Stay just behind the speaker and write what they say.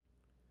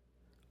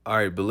All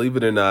right, believe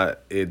it or not,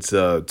 it's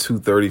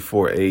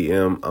 2:34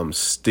 a.m. I'm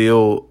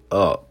still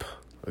up,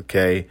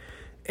 okay?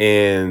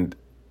 And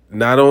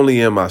not only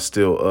am I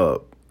still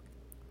up,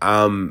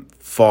 I'm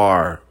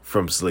far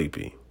from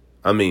sleepy.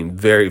 I mean,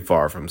 very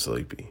far from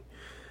sleepy.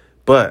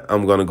 But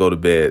I'm going to go to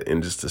bed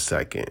in just a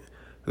second.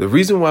 The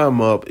reason why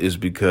I'm up is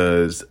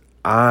because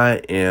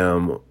I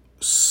am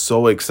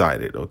so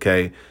excited,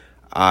 okay?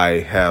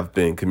 I have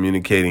been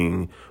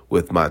communicating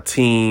with my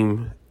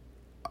team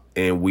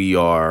and we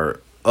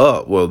are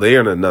up. Well,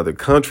 they're in another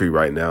country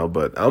right now,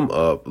 but I'm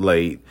up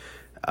late.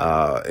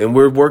 And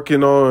we're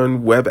working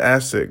on Web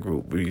Asset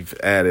Group. We've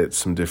added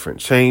some different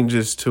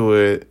changes to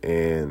it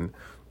and,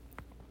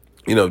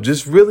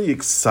 just really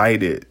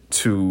excited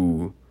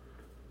to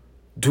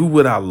do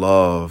what I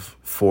love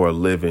for a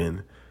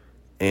living.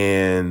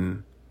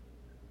 And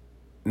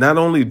not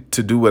only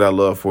to do what I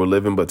love for a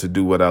living, but to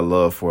do what I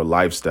love for a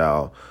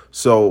lifestyle.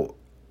 So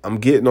I'm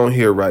getting on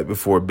here right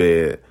before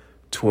bed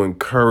to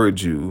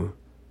encourage you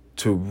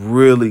to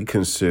really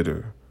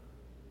consider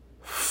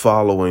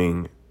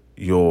following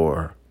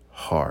your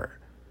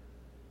heart.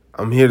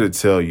 I'm here to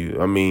tell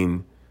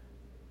you,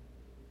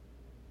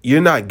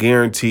 you're not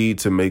guaranteed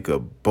to make a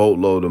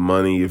boatload of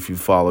money if you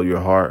follow your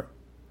heart,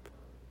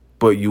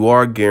 but you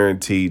are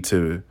guaranteed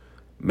to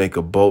make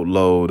a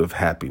boatload of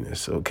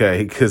happiness,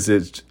 okay? Because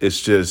it's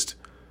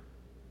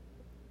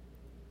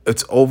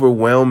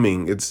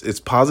overwhelming. It's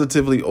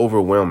positively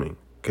overwhelming,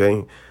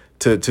 okay?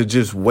 To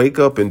just wake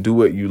up and do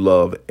what you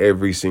love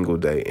every single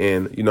day.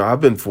 And,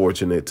 I've been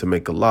fortunate to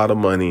make a lot of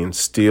money and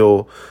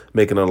still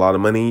making a lot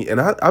of money.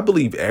 And I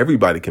believe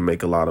everybody can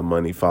make a lot of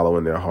money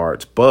following their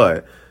hearts,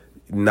 but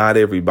not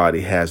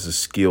everybody has a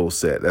skill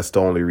set. That's the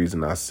only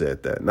reason I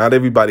said that. Not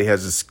everybody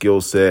has a skill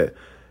set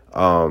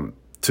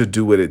to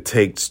do what it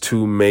takes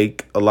to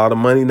make a lot of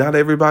money. Not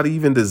everybody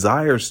even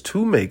desires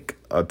to make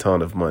a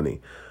ton of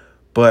money.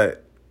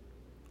 But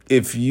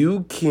if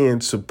you can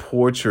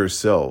support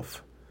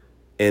yourself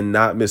and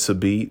not miss a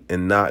beat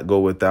and not go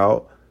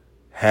without,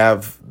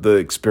 have the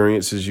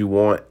experiences you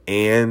want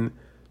and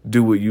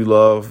do what you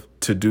love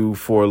to do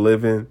for a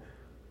living,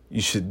 you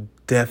should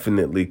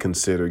definitely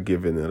consider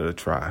giving it a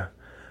try.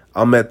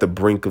 I'm at the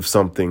brink of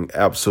something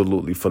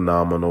absolutely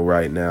phenomenal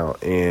right now,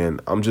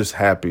 and I'm just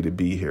happy to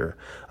be here.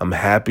 I'm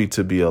happy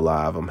to be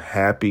alive. I'm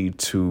happy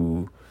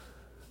to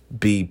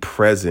be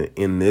present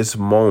in this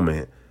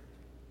moment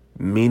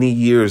many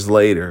years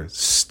later,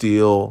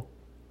 still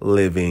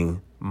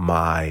living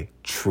my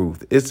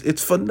truth.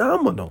 It's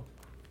phenomenal.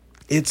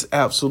 It's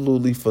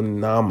absolutely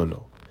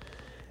phenomenal.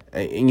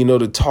 And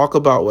to talk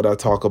about what I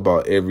talk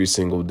about every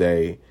single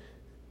day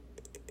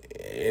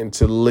and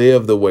to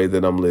live the way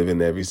that I'm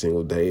living every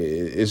single day,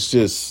 it's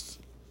just,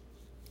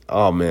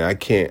 oh man, I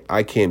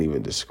can't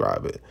even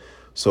describe it.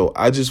 So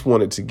I just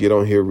wanted to get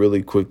on here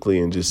really quickly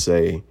and just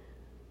say,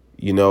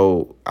 I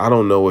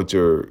don't know what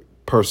your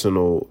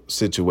personal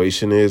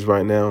situation is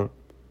right now,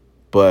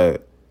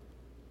 but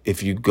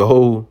if you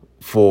go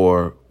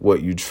for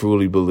what you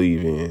truly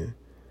believe in,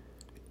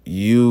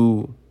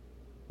 you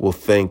will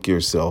thank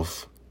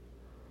yourself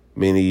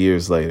many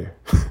years later.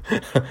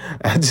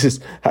 I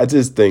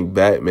just think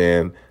back,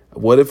 man,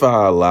 what if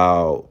I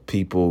allow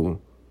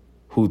people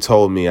who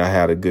told me I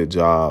had a good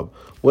job?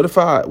 What if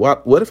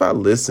I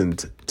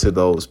listened to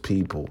those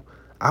people?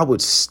 I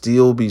would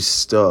still be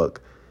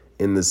stuck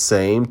in the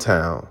same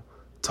town,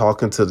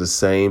 talking to the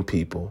same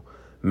people,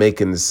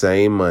 making the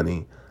same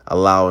money,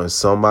 allowing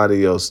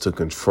somebody else to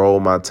control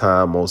my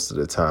time most of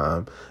the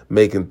time,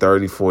 making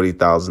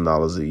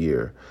 $30,000-$40,000 a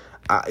year.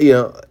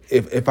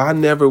 If I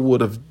never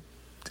would have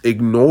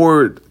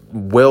ignored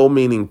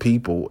well-meaning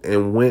people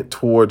and went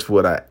towards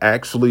what I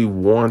actually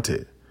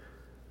wanted,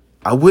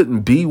 I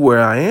wouldn't be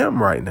where I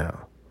am right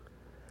now.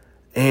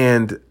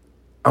 And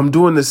I'm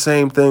doing the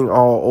same thing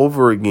all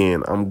over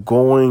again. I'm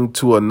going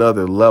to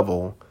another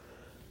level,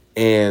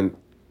 and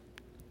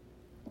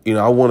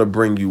I want to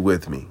bring you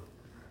with me.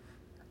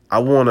 I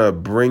want to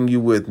bring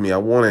you with me. I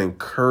want to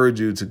encourage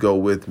you to go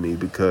with me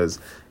because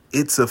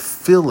it's a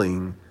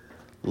feeling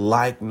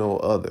like no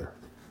other.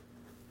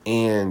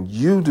 And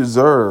you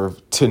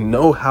deserve to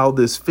know how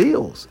this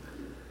feels.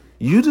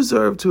 You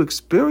deserve to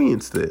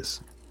experience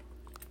this.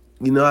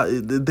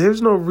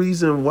 There's no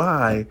reason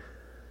why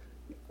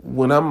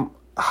when I'm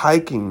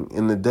hiking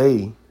in the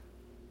day,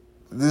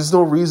 there's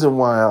no reason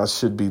why I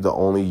should be the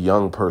only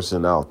young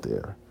person out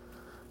there.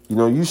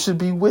 You should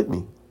be with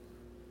me.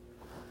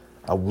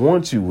 I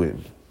want you with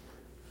me.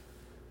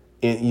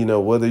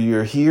 And, whether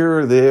you're here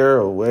or there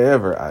or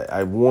wherever,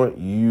 I want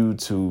you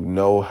to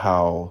know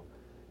how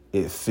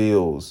it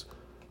feels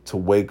to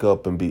wake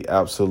up and be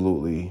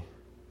absolutely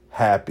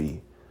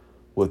happy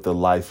with the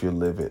life you're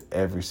living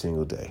every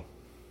single day.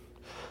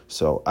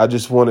 So I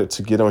just wanted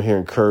to get on here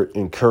and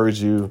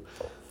encourage you.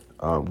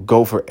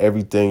 Go for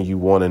everything you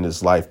want in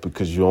this life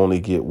because you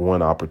only get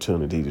one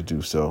opportunity to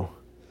do so.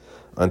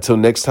 Until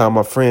next time,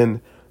 my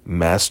friend,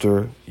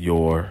 master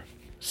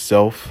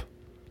yourself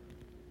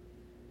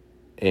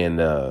and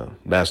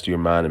master your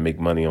mind and make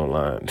money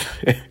online.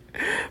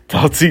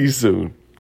 Talk to you soon.